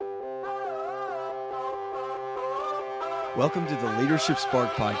Welcome to the Leadership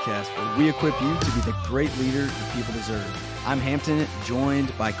Spark podcast, where we equip you to be the great leader that people deserve. I'm Hampton,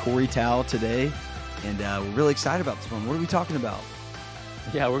 joined by Corey Towle today, and we're really excited about this one. What are we talking about?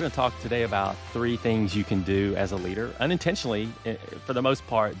 Yeah, we're going to talk today about 3 things you can do as a leader, unintentionally, for the most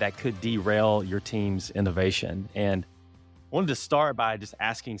part, that could derail your team's innovation. And I wanted to start by just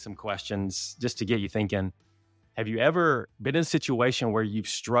asking some questions just to get you thinking. Have you ever been in a situation where you've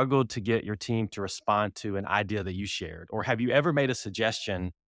struggled to get your team to respond to an idea that you shared? Or have you ever made a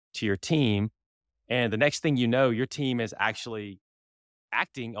suggestion to your team, and the next thing you know, your team is actually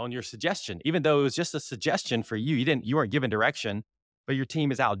acting on your suggestion, even though it was just a suggestion for you? You weren't given direction, but your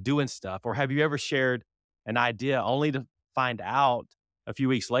team is out doing stuff. Or have you ever shared an idea only to find out a few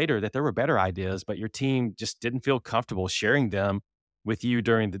weeks later that there were better ideas, but your team just didn't feel comfortable sharing them with you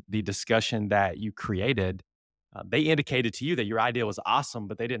during the discussion that you created? They indicated to you that your idea was awesome,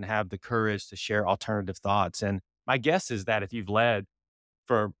 but they didn't have the courage to share alternative thoughts. And my guess is that if you've led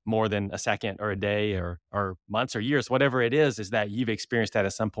for more than a second or a day or months or years, whatever it is that you've experienced that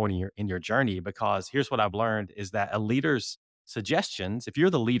at some point in your journey. Because here's what I've learned is that a leader's suggestions, if you're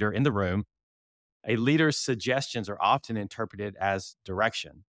the leader in the room, a leader's suggestions are often interpreted as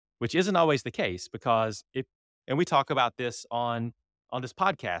direction, which isn't always the case. Because and we talk about this on this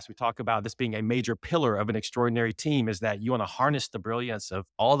podcast, we talk about this being a major pillar of an extraordinary team, is that you want to harness the brilliance of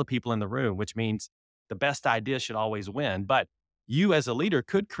all the people in the room, which means the best idea should always win. But you as a leader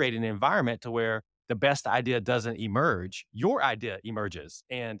could create an environment to where the best idea doesn't emerge. Your idea emerges.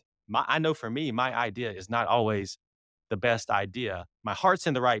 And I know for me, my idea is not always the best idea. My heart's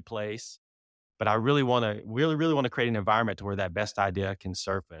in the right place, but I really want to create an environment to where that best idea can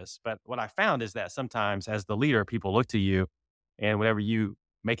surface. But what I found is that sometimes as the leader, people look to you, and whenever you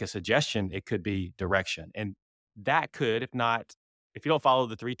make a suggestion, it could be direction. And that could, if you don't follow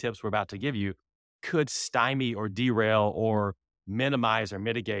the 3 tips we're about to give you, could stymie or derail or minimize or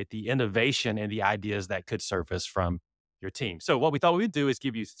mitigate the innovation and the ideas that could surface from your team. So what we thought we'd do is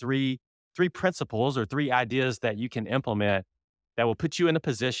give you three principles or 3 ideas that you can implement that will put you in a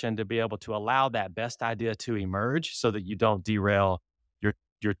position to be able to allow that best idea to emerge so that you don't derail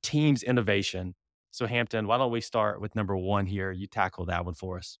your team's innovation. So Hampton, why don't we start with number 1 here? You tackle that one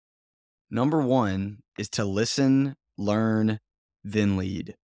for us. Number 1 is to listen, learn, then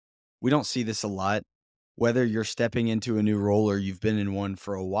lead. We don't see this a lot. Whether you're stepping into a new role or you've been in one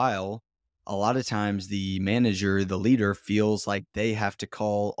for a while, a lot of times the manager, the leader, feels like they have to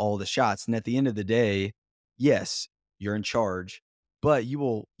call all the shots. And at the end of the day, yes, you're in charge, but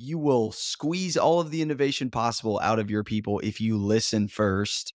you will squeeze all of the innovation possible out of your people if you listen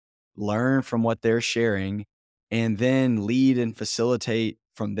first, learn from what they're sharing, and then lead and facilitate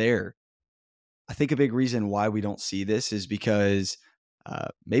from there. I think a big reason why we don't see this is because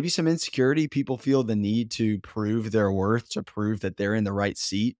maybe some insecurity. People feel the need to prove their worth, to prove that they're in the right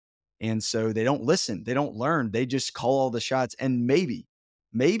seat. And so they don't listen, they don't learn, they just call all the shots. And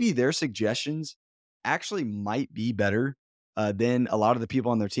maybe their suggestions actually might be better than a lot of the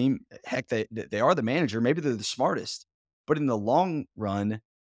people on their team. Heck, they are the manager. Maybe they're the smartest. But in the long run,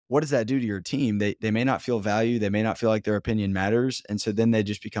 what does that do to your team? They may not feel valued. They may not feel like their opinion matters. And so then they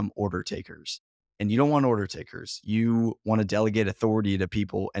just become order takers. And you don't want order takers. You want to delegate authority to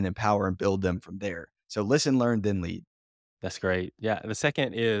people and empower and build them from there. So listen, learn, then lead. That's great. Yeah. The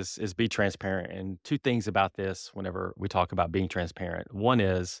second is be transparent. And 2 things about this whenever we talk about being transparent. One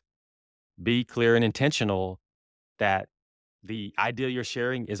is be clear and intentional that the idea you're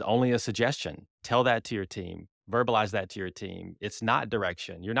sharing is only a suggestion. Tell that to your team. Verbalize that to your team. It's not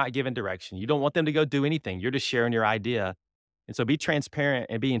direction. You're not giving direction. You don't want them to go do anything. You're just sharing your idea. And so be transparent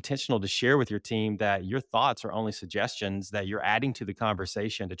and be intentional to share with your team that your thoughts are only suggestions, that you're adding to the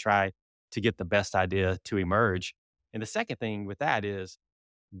conversation to try to get the best idea to emerge. And the second thing with that is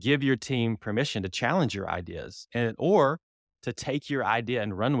give your team permission to challenge your ideas or to take your idea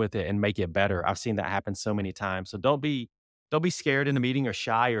and run with it and make it better. I've seen that happen so many times. So don't be scared in a meeting or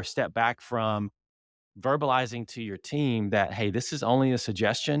shy or step back from verbalizing to your team that, hey, this is only a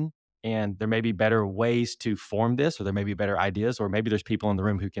suggestion and there may be better ways to form this, or there may be better ideas, or maybe there's people in the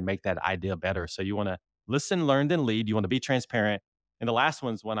room who can make that idea better. So you want to listen, learn, then lead. You want to be transparent. And the last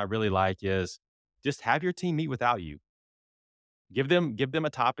one I really like is just have your team meet without you. Give them a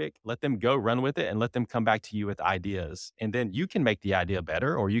topic, let them go run with it, and let them come back to you with ideas. And then you can make the idea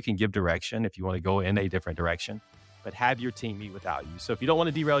better, or you can give direction if you want to go in a different direction. But have your team meet without you. So if you don't want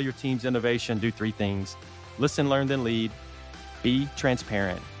to derail your team's innovation, do 3 things. Listen, learn, then lead. Be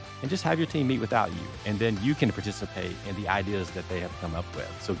transparent. And just have your team meet without you. And then you can participate in the ideas that they have come up with.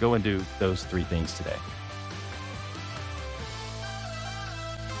 So go and do those 3 things today.